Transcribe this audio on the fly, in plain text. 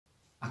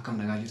akkam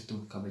nagaa jirtu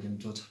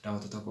kabajamtoota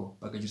daawwattoota koo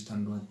bakka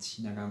jirtan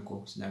duratti nagaan koo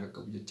sinaa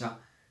qaqqabu jecha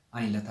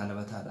ani Lataa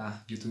Labataadha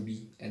YouTube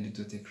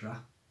editoteekraa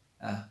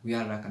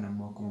guyyaarraa kan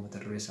ammoo akkuma mata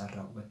duree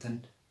isaarraa hubattan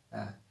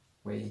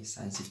waa'ee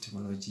saayinsii fi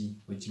teekinooloojii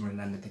wajjin wal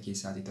ilaallata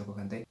keessaatii tokko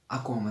kan ta'e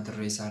akkuma mata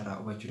duree isaarraa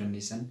hubachuu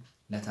dandeessan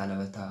Lataa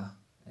Labataa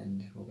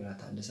Robera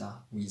Taddasaa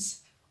with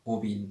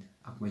OBN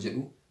akkuma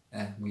jedhu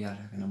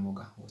guyyaarraa kan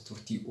ammoo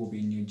turtii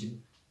OBN wajjin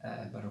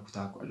bara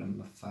kutaa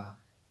 12ffaa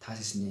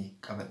taasisnee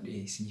qabadhee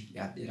isiniif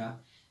dhiyaadheera.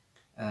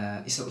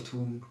 Isa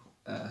utuun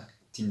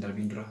ittiin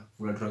darbiin dura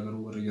fuula dura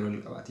garuu warri yeroo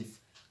jalqabaatiif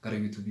gara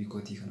YouTube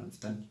kootii kana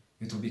dhuftan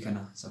YouTube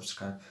kana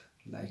subscribe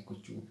like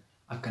gochuu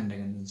akka hin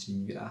daganneen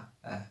isin jedha.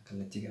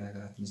 Kallattii garaa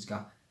garaatiinis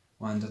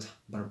wantoota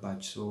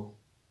barbaachisoo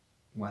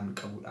waan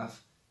qabuudhaaf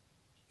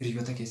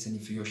hiriyoota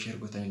keessaniif yoo share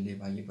gootan illee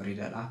baay'ee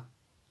bareedaadha.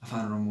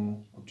 Afaan Oromoo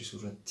guddisuu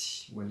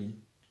irratti waliin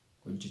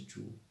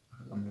hojjechuu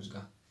akka qabnus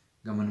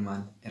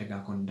gamanumaan ergaa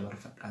kun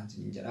dabarfadhaan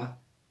isin jedha.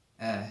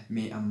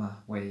 Mee amma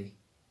waa'ee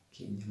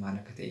keenya maal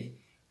akka ta'e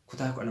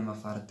kutaa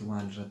 12ffaa irratti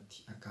maal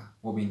irratti akka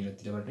OBN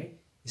irratti dabarre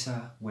isa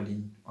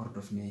waliin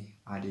hordofnee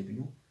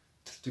adeebinu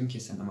turtuun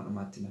keessan nama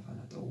dhumaatti nafa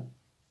na ta'u.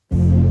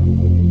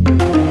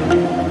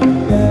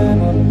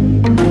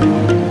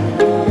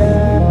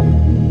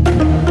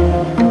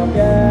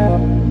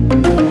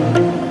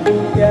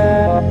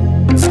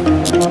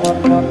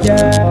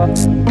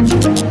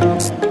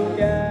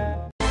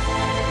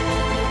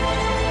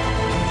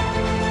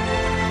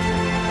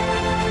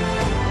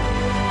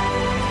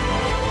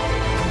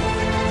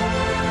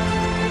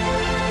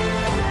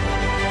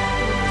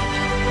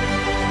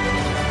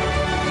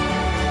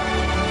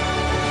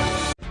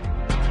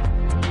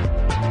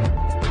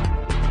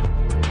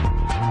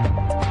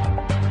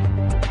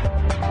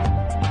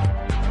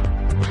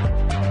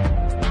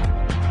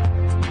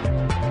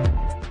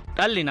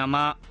 Dhalli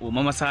namaa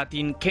uumama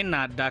isaatiin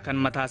kennaa addaa kan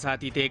mataa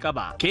isaatii ta'e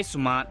qaba.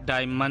 Keessumaa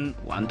daa'imman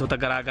wantoota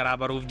garaa garaa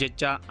baruuf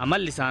jecha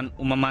amalli isaan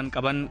uumamaan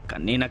qaban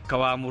kanneen akka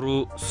waa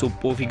muruu,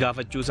 suphuu fi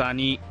gaafachuu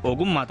isaanii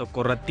ogummaa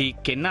tokko irratti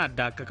kennaa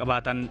addaa akka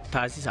qabaatan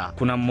taasisa.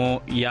 Kun ammoo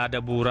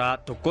yaada bu'uuraa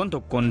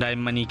tokkoon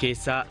daa'immanii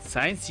keessa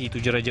saayinsiitu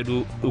jira jedhu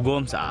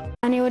dhugoomsa.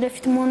 እኔ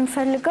ወደፊት መሆን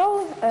የምፈልገው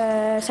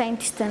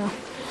ሳይንቲስት ነው።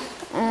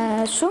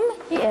 እሱም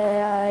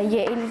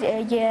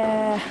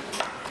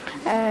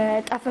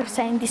የጠፈር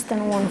ሳይንቲስት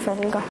ነው መሆን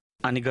የምፈልገው።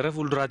 Ani gara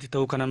fuulduraatti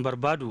ta'uu kanan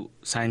barbaadu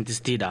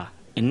saayintistiidha.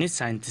 Innis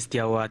saayintistii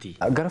hawaati.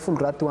 Gara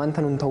fuulduraatti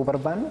wanta nuti ta'uu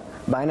barbaannu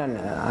baay'inaan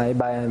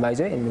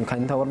baay'ee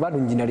kan ta'uu barbaadu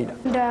injiinariidha.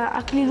 እንደ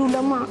አክሊሉ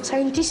ለማ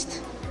ሳይንቲስት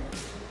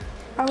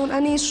አሁን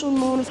እኔ እሱን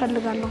መሆን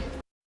እፈልጋለሁ።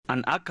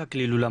 An akka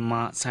Akiliiluu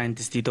Lammaa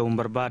saayintistii ta'uun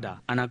barbaada.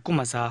 An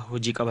akkuma isaa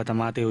hojii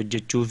qabatamaa ta'e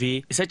hojjechuu fi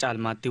isa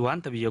caalmaatti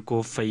wanta biyya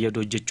koof fayyadu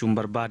hojjechuun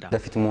barbaada.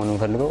 ወደፊት መሆን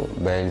የምፈልገው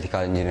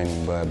በኤሌክትሪካል ኢንጂነሪንግ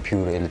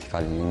በፒውር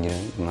ኤሌክትሪካል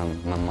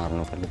ኢንጂነሪንግ መማር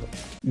ነው ፈልገው.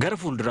 Gara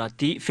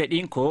fuulduraatti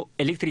fedhiin koo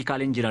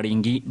elektirikaal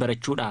injiinaringii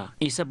barachuudha.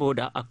 Isa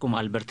booda akkuma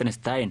Albert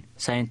Einstein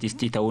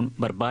saayintistii ta'uun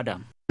barbaada.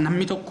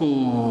 Namni tokko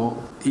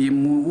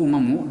yemmuu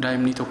uumamu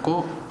daa'imni tokko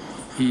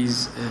is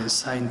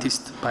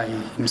scientist by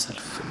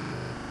himself.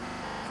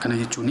 Kana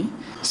jechuun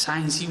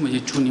saayinsii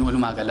jechuun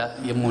walumaa gala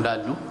yemmuu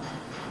ilaallu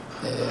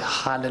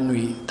haala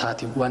nuyi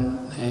taateewwan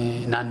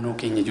naannoo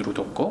keenya jiru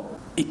tokko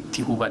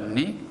itti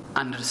hubannee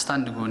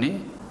understand goonee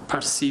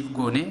perceive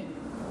goonee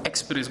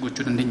express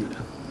gochuu dandeenyudha.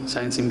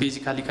 Saayinsiin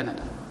basically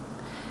kanadha.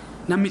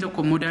 Namni tokko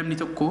immoo daa'imni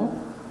tokko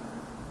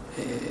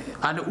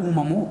haala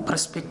uumamu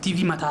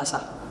perspectivii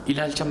mataasaa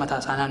ilaalcha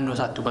mataasaa naannoo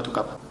isaatti hubatu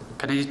qaba.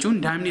 Kana jechuun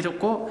daa'imni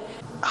tokko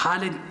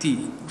haala itti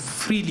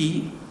freely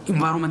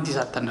environment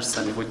isaatti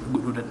understand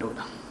godhuu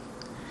danda'udha.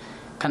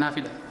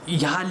 Kanaafidha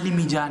yaalli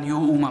mijaan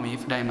yoo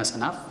uumameef daa'ima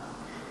sanaaf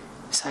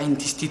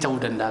saayintistii ta'uu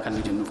danda'a kan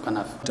jennuuf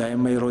kanaaf.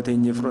 Daa'ima yeroo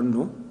teenyee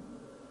fudhannu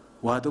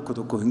waa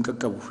tokko hin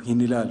qaqqabu,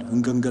 hin ilaalu,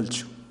 hin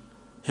gangalchu,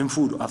 hin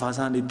fuudhu, afaan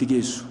isaan itti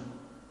geessu.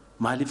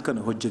 Maaliif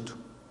kana hojjetu?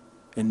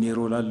 Inni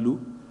yeroo ilaallu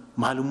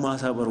maalummaa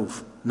isaa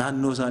baruuf,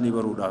 naannoo isaanii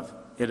baruudhaaf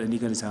jedhanii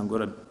kan isaan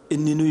godhan.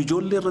 Inni nu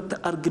ijoollee irratti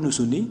arginu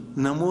suni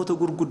namoota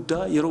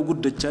gurguddaa yeroo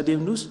guddachaa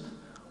deemnus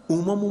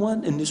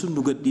uumamumaan inni sun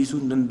nu gadhiisuu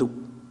hin danda'u.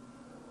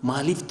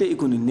 Maaliif ta'e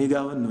kun inni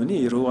gaafannu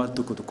yeroo waan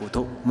tokko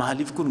ta'u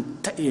maaliif kun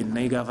ta'e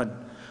inni gaafannu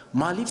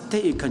maaliif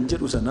ta'e kan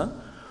jedhu sana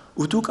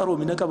utuu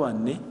qaroomina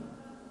qabaanne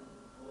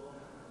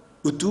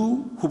utuu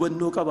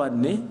hubannoo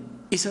qabaanne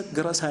isa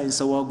gara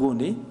saayinsawaa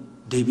goone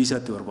deebii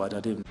isaatti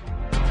barbaadaa deemna.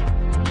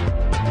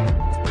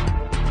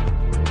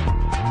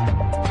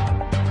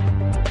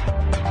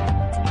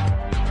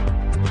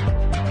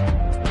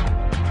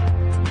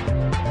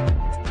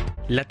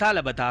 Lataa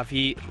Labataa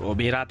fi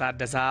Roobeeraa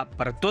Taddasaa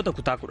barattoota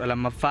kutaa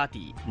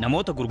 12ffaati.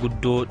 Namoota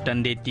gurguddoo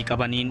dandeettii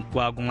qabaniin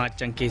waa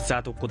gumaachan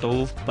keessaa tokko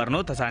ta'uuf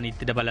barnoota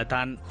isaaniitti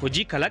dabalataan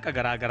hojii kalaqa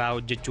garaa garaa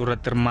hojjechuu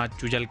irratti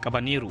hirmaachuu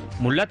jalqabaniiru.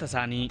 Mul'ata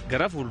isaanii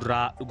gara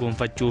fuulduraa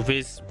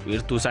dhugoomfachuufis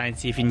wiirtuu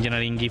saayinsii fi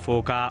injiinaringii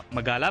fookaa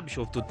magaalaa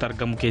bishooftuutti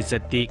argamu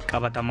keessatti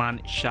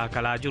qabatamaan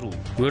shaakalaa jiru.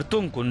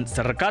 Wiirtuun kun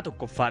sadarkaa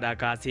tokkoffaadhaa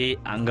kaasee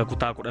hanga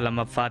kutaa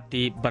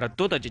 12ffaatti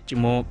barattoota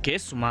ciccimoo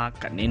keessumaa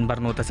kanneen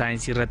barnoota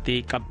saayinsii irratti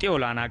qabxii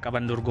olaanaa qaban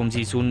torban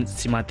dorgomsiisuun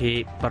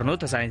simatee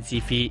barnoota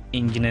saayinsii fi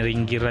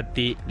injineringii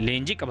irratti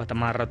leenjii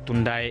qabatamaa irratti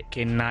hundaa'e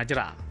kennaa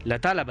jira.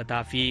 Lataa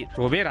Labataa fi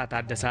Roobeeraa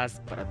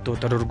Taddasaas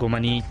barattoota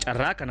dorgomanii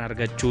carraa kana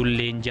argachuun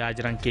leenji'aa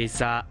jiran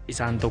keessaa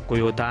isaan tokko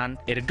yoo ta'an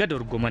erga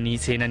dorgomanii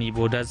seenanii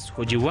boodas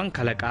hojiiwwan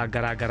kalaqaa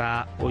garaa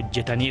garaa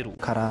hojjetaniiru.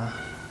 Karaa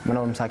mana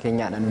barumsaa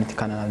keenyaadhaan nuti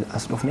kana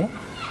as dhufne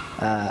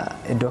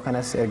iddoo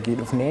kanas ergi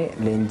dhufne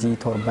leenjii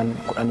torban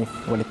 10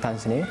 walitti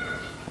aansinee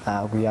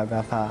guyyaa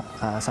gaafa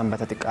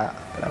sanbata xiqqaa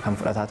kan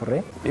fudhataa turre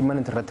dhimma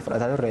nuti irratti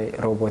fudhataa turre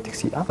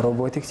roobootiksiidha.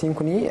 Roobootiksiin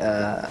kuni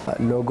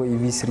loogoo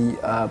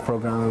EV3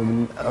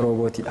 programmable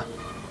roobootiidha.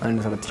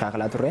 Inni irratti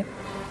shaakalaa turre.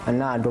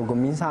 Innaa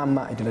dorgommiin isaa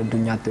amma idil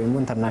addunyaatti immoo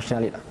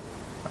internationalidha.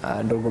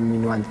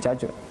 Dorgommiin wantichaa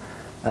jiru.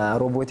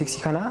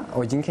 Roobootiksii kana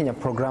hojiin keenya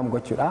program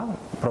gochuudha.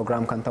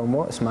 Program kan ta'u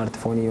immoo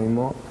smartphone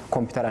immoo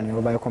kompiitaraan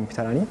yeroo baay'ee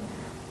kompiitaraan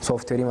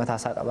sooftiweerii mataa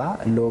isaa qaba.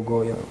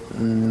 Loogoo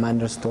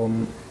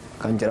Manderstorm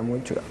kan jedhamu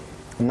jechuudha.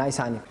 Naa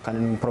isaan kan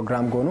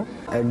program goonu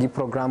ergi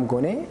program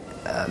goone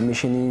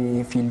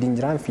mishinii fiildiin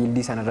jiran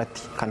fiildii sana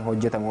irratti kan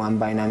hojjetamu waan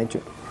baay'inaan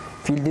jechuudha.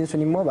 Fiildiin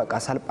sun immoo bakka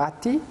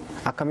salphaatti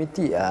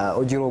akkamitti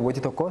hojii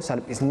roobootii tokko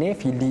salphisnee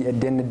fiildii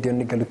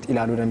iddeen galutti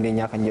ilaaluu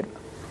dandeenya kan jedhu.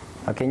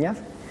 Fakkeenyaaf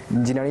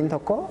injiinariin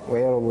tokko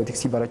waa'ee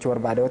roobootiksii barachuu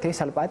barbaada yoo ta'e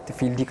salphaatti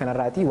fiildii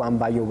kanarraatii waan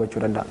baay'ee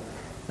hubachuu danda'a.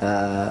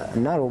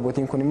 Naa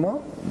roobootiin kun immoo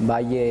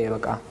baay'ee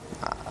bakka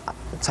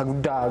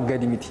saguddaa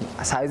gadi miti.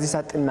 Saayizii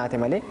isaa xinnaate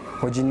malee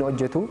hojiin inni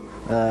hojjetu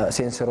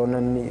seensoroonni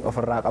inni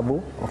ofirraa qabu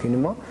yookiin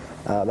immoo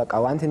bakka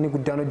wanti inni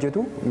guddaan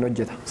hojjetu inni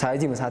hojjeta.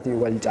 Saayizii isaatii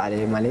wal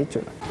caalee malee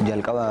jechuudha.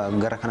 Jalqaba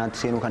gara kanaatti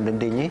seenuu kan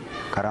dandeenye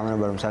karaa mana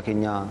barumsaa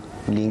keenyaa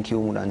liinkii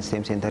uumuudhaan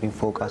STEM seentariin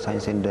fooqaa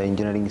saayinsii and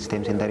injiinaringii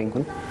STEM seentariin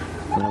kun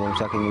mana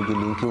barumsaa keenya wajjin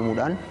liinkii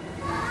uumuudhaan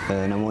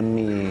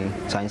namoonni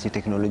saayinsii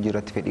teekinooloojii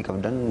irratti fedhii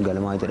qabdan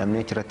galmaa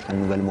jedhamnee achirratti kan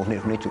nu galmoofnee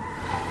dhufne jechuudha.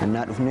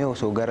 Innaa dhufnee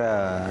osoo gara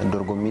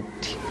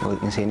dorgommiitti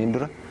hin seeniin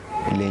dura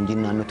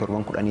leenjiin naannoo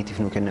torban 10tiif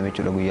nu kenname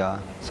jechuudha. Guyyaa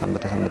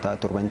sanbataa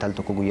torban tal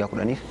tokko guyyaa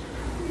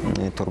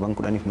 10f torban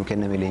 10f nu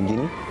kenname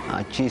leenjiin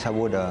achi isa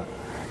booda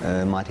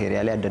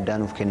maateeriyaalee adda addaa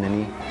nuuf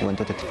kennanii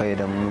wantoota itti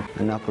fayyadamnu.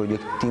 Innaa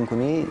piroojeektiin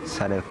kun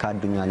sadarkaa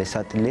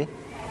addunyaalessaatti illee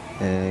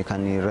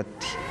kan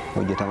irratti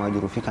hojjetamaa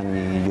jiruu fi kan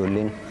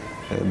ijoolleen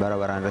bara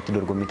baraan irratti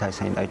dorgommii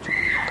taasisanidha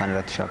jechuudha. Kan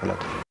irratti shaakalaa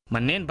ture.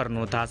 Manneen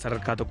barnootaa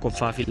sadarkaa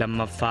tokkoffaa fi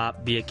lammaffaa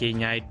biyya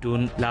keenyaa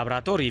hedduun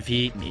laaboraatoorii fi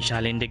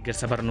meeshaaleen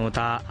deeggarsa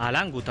barnootaa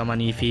haalaan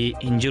guutamanii fi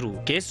hin jiru.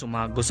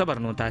 Keessumaa gosa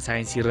barnootaa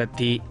saayinsii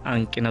irratti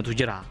hanqinatu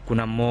jira. Kun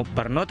ammoo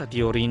barnoota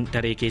tiyooriin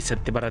daree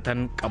keessatti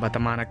baratan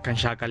qabatamaan akka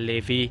hin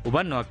shaakallee fi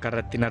hubannoo akka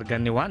irratti hin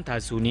arganne waan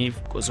taasisuuniif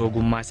gosa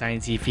ogummaa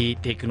saayinsii fi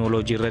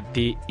teekinooloojii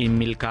irratti hin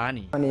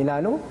milkaa'ani. Ani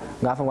ilaalu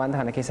gaafa wanta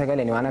kana keessa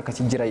galeen waan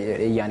akkasii jira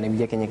yaadne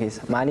biyya keenya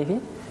keessa. Maaliif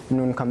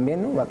nuun kan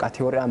beeknu bakka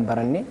tiyooriidhaan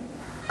baranne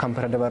kan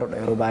bira dabarudha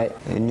yeroo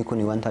baay'ee. Inni kun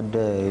wanta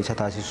adda isa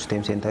taasisu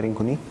STEM seentariin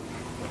kun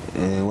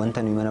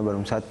wanta nuyi mana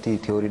barumsaatti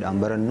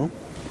tiyooriidhaan barannu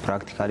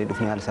ፕራክቲካሊ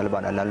dhufnee haala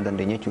salphaadhaan ilaaluu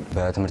dandeenya jechuudha.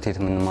 በትምህርት ቤት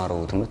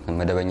የምንማረው ትምህርት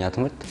መደበኛ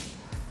ትምህርት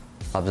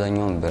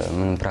አብዛኛውን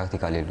ምንም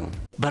ፕራክቲካል የለውም።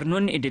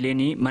 Barnoonni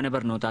idileeni mana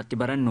barnootaatti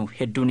barannu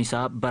hedduun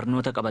isaa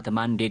barnoota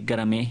qabatamaan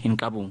deeggaramee hin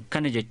qabu.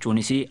 Kana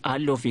jechuunis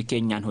haalli ofii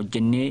keenyaan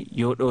hojjennee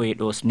yoo dhoo'ee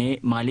dhoosnee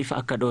maaliif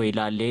akka dhoo'ee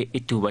ilaallee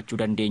itti hubachuu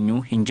dandeenyu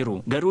hin jiru.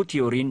 Garuu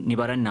tiyooriin ni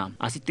baranna.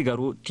 Asitti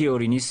garuu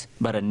tiyooriinis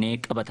barannee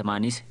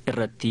qabatamaanis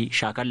irratti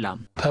shaakalla.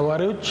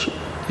 ተማሪዎች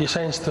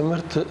የሳይንስ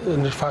ትምህርት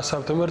ንድፈ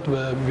ሐሳብ ትምህርት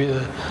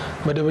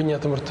በመደበኛ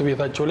ትምህርት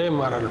ቤታቸው ላይ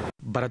ይማራሉ።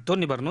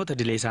 Barattoonni barnoota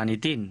idilee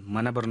isaaniitiin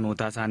mana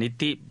barnootaa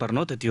isaaniitti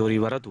barnoota tiyoorii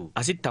baratu.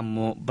 Asitti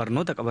ammoo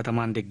barnoota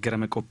qabatamaan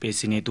deeggarame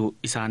qopheessineetu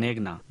isaan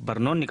eegna.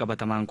 Barnoonni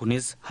qabatamaan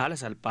kunis haala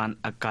salphaan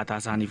akkaataa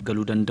isaaniif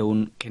galuu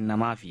danda'uun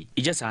kennamaa fi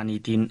ija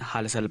isaaniitiin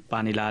haala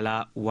salphaan ilaalaa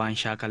waan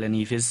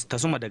shaakalaniifis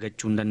tasuma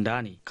dagachuu hin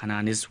danda'ani.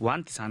 Kanaanis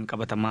wanti isaan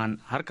qabatamaan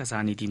harka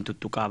isaaniitiin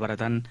tuttuqaa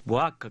baratan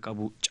bu'aa akka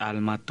qabu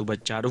caalmaatti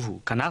hubachaa dhufu.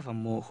 Kanaaf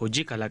ammoo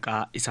hojii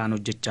kalaqaa isaan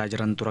hojjechaa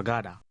jirantu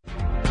ragaadha.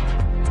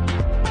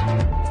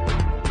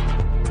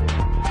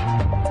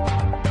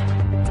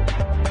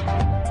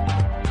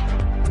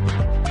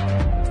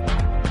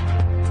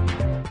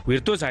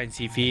 Wiirtuu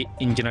saayinsii fi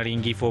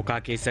injiinaringii fooqaa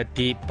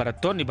keessatti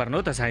barattoonni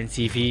barnoota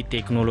saayinsii fi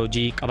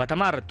teekinooloojii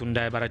qabatamaa irratti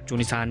hundaa'e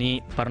barachuun isaanii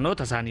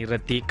barnoota isaanii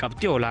irratti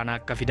qabxii olaanaa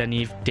akka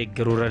fidaniif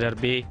deeggaruu irra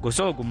darbee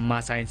gosa ogummaa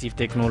saayinsii fi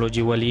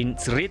teekinooloojii waliin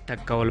sirriitti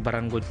akka wal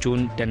baran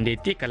gochuun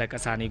dandeettii kalaqa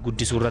isaanii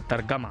guddisuu irratti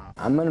argama.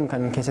 Amma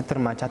kan keessatti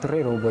hirmaachaa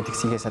turre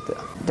roobootiksii keessatti.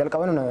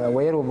 Jalqaban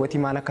waa'ee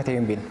roobootii maal akka ta'e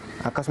hin beeknu.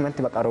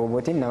 Akkasumatti bakka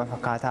roobootiin nama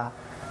fakkaataa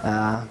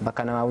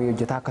bakka namaa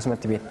hojjetaa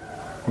akkasumatti beekna.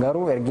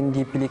 Garuu ergin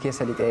diippilii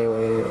keessa lixee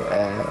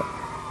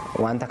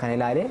wanta kan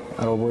ilaale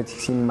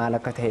roobootiksiin maal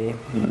akka ta'e,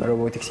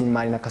 roobootiksiin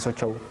maaliin akka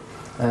socho'u,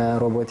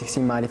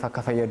 roobootiksiin maaliif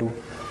akka fayyadu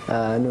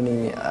nuni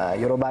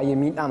yeroo baay'ee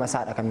miidhaa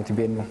masaadha kan nuti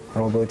beeknu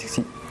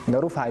roobootiksii.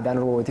 Garuu faayidaan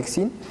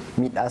roobootiksiin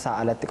miidhaa isaa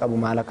alatti qabu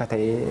maal akka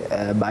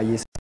ta'e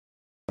baay'ee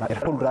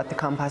fuulduraatti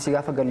kaampaasii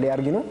gaafa gallee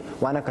arginu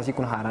waan akkasii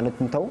kun haaraa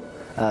nutti hin ta'u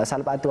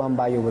salphaatti waan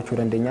baay'ee hubachuu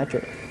dandeenya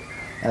jechuudha.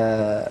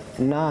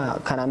 Na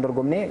kanaan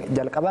dorgomnee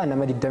jalqaba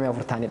nama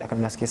 24 ta'anidha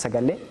kan as keessa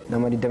galle.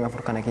 Nama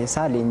 24 kana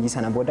keessa leenjii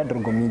sana booda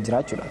dorgommii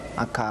jira jechuudha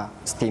akka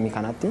isteemii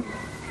kanaatti.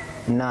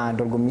 Na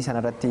dorgommii sana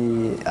irratti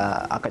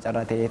akka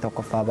carraa ta'ee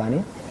tokkoffaa baane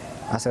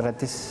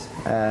asirrattis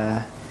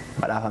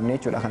badhaafamne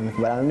jechuudha kan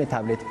nuti badhaafamne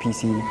taabileet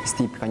PC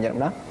Steep kan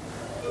jedhamudha.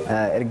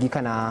 Ergi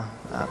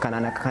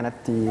kanaan akka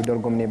kanatti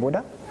dorgomnee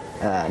booda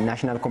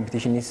national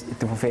competitionis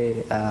itti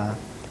fufee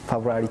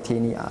February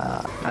 10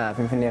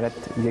 Finfinnee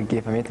irratti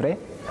gaggeeffamee ture.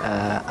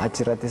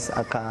 Achirrattis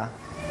akka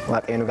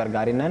waaqayyo nu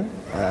gargaarinaan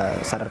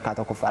sadarkaa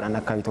tokkoffaadhaan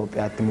akka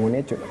Itoophiyaatti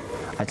muune jechuudha.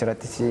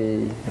 Achirrattis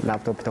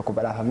laaptooppii tokko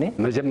badhaafamne.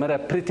 መጀመሪያ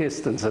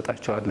ፕሪቴስት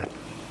እንሰጣቸዋለን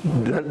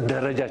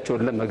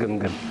ደረጃቸውን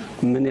ለመገምገም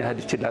ምን ያህል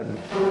ይችላሉ።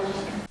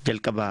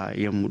 jalqabaa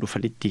yommuu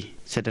dhufanitti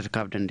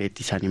sadarkaaf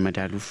dandeettii isaanii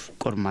madaaluuf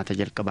qormaata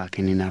jalqabaa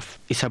kenninaaf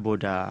isa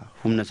booda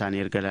humna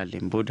isaanii erga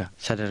laalleen booda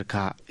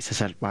sadarkaa isa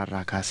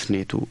salphaarraa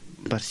kaasneetu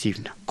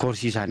barsiifna.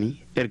 Koorsii isaanii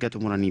erga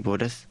xumuranii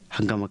boodas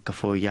hangam akka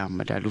fooyya'an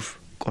madaaluuf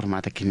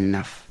qormaata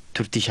kenninaaf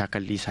turtii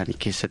shaakallii isaanii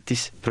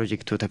keessattis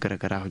piroojeektoota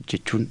garaagaraa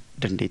hojjechuun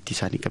dandeettii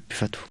isaanii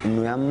gabbifatu.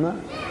 Nu amma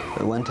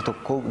wanta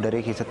tokko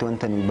daree keessatti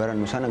wanta nu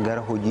barannu sana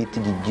gara hojiitti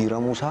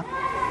jijjiiramuusaa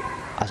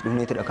as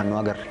dhufneetidha kan nu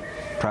agarre.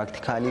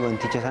 Practically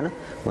wanticha sana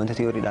wanta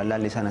tiyooriidhaan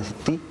laalle sana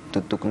sitti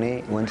tuttuqnee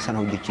wanti sana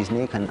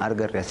hojjechiisnee kan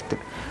agarre asitti.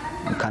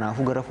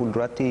 Kanaafuu gara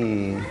fuulduraatti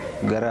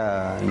gara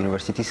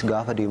yuunivarsiitiis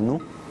gaafa deemnu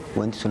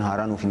wanti sun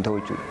haaraa nuuf hin ta'u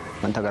jechuudha.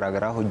 Wanta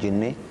garaagaraa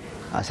hojjennee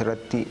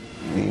asirratti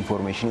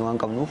informationii waan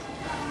qabnuuf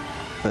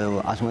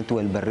asumatti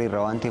wal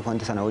barreerra waan ta'eef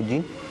wanta sana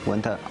wajjin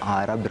wanta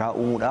haaraa biraa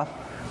uumuudhaaf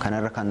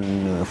kanarra kan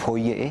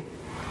fooyya'e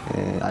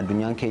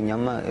addunyaan keenya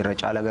amma irra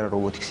caala gara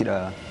roobootiksiidha.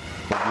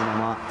 Hojii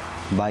namaa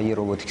baay'ee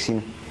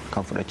roobootiksiin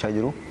kan fudhachaa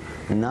jiru.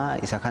 Na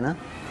isa kana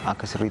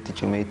akka sirriitti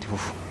cimee itti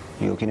fufu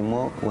yookiin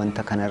immoo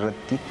wanta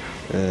kanarratti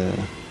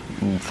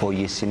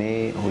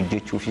fooyyessinee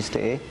hojjechuufis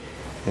ta'ee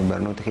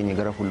barnoota keenya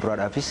gara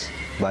fuulduraadhaafis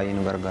baay'ee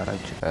nu gargaara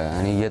jechuudha.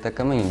 እኔ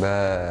እየጠቀመኝ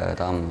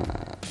በጣም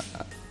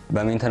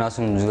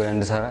በሜንተናንሱም ዙሪያ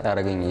እንድሰራ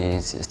ያደረገኝ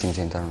ስቲም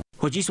ሴንተር ነው።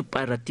 Hojii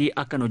suphaa irratti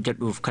akkan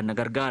hojjedhuuf kan na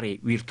gargaare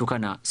wiirtuu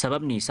kana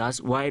sababni isaas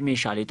waa'ee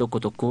meeshaalee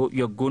tokko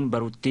yogguun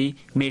barutti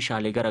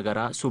meeshaalee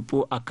garaagaraa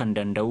suphuu akkan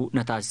danda'u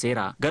na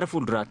taasiseera. Gara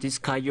fuulduraattis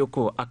kaayyoo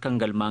koo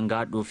akkan galmaan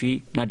gaadhuu fi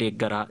na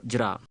deeggaraa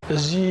jira.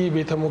 እዚህ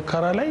ቤተ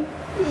ሙከራ ላይ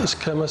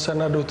እስከ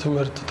መሰናዶ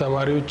ትምህርት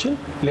ተማሪዎችን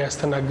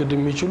ሊያስተናግድ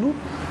የሚችሉ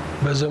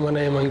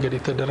በዘመናዊ መንገድ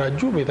የተደራጁ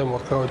ቤተ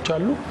ሙከራዎች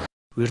አሉ።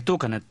 Wiirtuu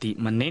kanatti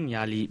manneen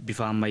yaalii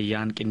bifa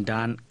ammayyaan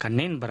qindaa'an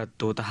kanneen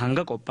barattoota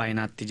hanga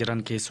qophaa'inaatti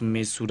jiran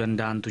keessummeessuu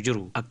danda'antu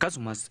jiru.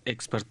 Akkasumas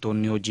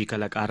ekspertoonni hojii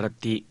kalaqaa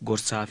irratti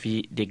gorsaa fi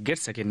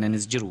deeggarsa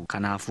kennanis jiru.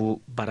 Kanaafuu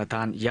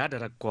barataan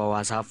yaada rakkoo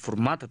hawaasaaf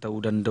furmaata ta'uu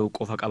danda'u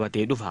qofa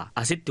qabatee dhufa.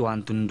 Asitti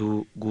waan hunduu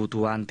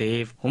guutuu waan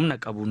ta'eef humna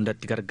qabu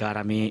hundatti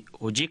gargaaramee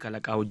hojii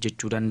kalaqaa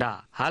hojjechuu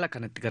danda'a. Haala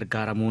kanatti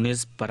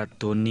gargaaramuunis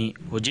barattoonni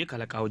hojii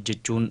kalaqaa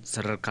hojjechuun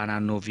sadarkaa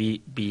naannoo fi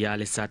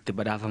biyyaalessaatti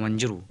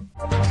badhaafaman jiru.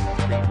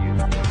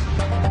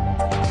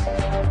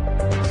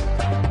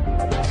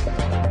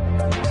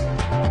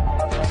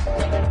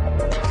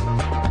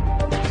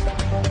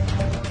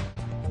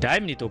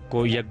 Daa'imni tokko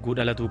yagguu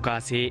dhalatuu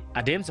kaasee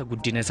adeemsa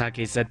guddina isaa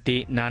keessatti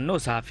naannoo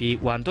isaa fi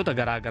wantoota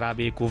garaagaraa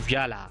beekuuf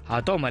yaala. Haa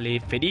ta'u malee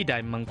fedhii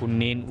daa'imman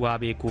kunneen waa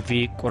beekuu fi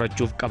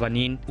qorachuuf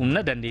qabaniin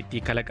humna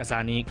dandeettii kalaqa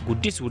isaanii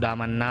guddisuudhaa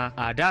mannaa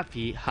aadaa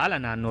fi haala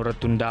naannoo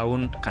irratti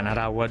hundaa'uun kana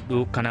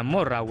raawwadhu kan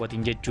ammoo hin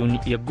raawwatin jechuun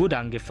yagguu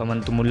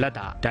daangeffamantu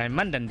mul'ata.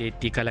 Daa'imman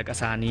dandeettii kalaqa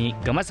isaanii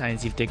gama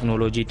saayinsii fi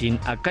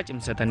teeknooloojiitiin akka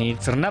cimsataniif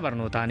sirna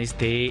barnootaanis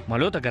ta'ee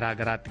maloota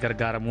garaagaraatti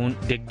gargaaramuun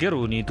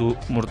deeggaruuniitu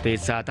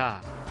murteessaa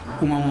ta'a.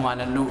 Uumamu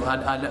maalallu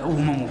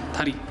uumamu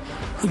tarii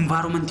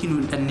environmentiin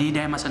dhannee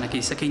daa'ima sana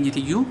keessa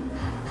keenyatiyyuu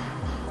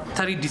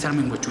tarii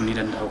determine gochuu ni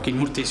danda'a yookiin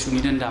murteessuu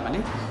ni danda'a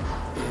malee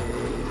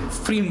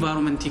free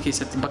environmentii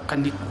keessatti bakka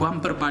inni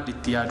waan barbaade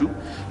itti yaadu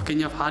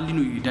fakkeenyaaf haalli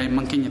nuyi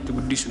daa'imman keenyatti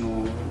guddisnu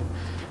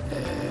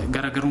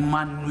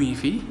garaagarummaan nuyi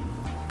fi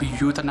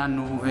biyyoota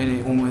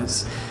naannoo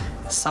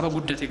saba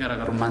guddate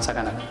garaagarummaan isa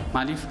kanadha.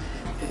 Maaliif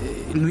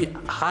nuyi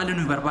haala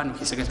nuyi barbaannu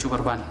keessa galchuu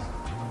barbaanna.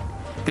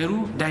 Garuu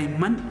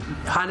daa'imman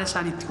haala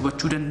isaaniitti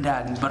hubachuu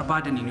danda'an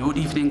barbaadaniin yoo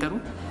dhiifneen garuu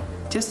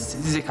just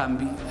they can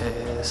be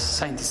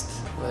scientist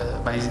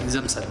by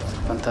themselves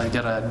wanta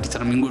jara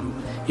determine godhu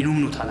hin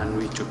humnu taanaan nu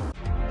jechuudha.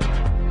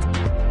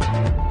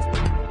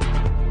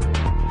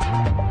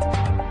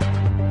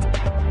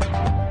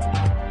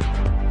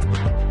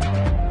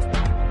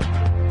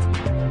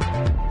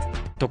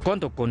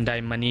 Tokkoon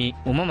daa'immanii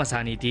uumama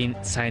isaaniitiin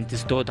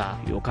saayintistoota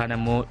yookaan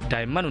ammoo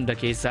daa'imman hunda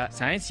keessa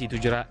saayinsiitu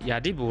jira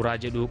yaadii bu'uuraa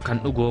jedhu kan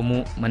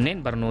dhugoomu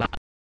manneen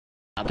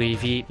barnootaa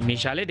fi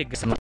meeshaalee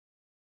deeggarsa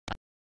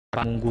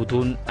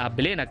guutuun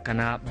dhaabbileen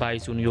akkanaa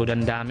baay'isuun yoo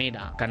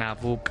danda'amedha.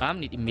 Kanaafuu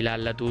qaamni dhimmi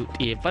ilaallatu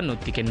xiyyeeffannoo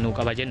itti kennuu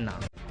qaba jenna.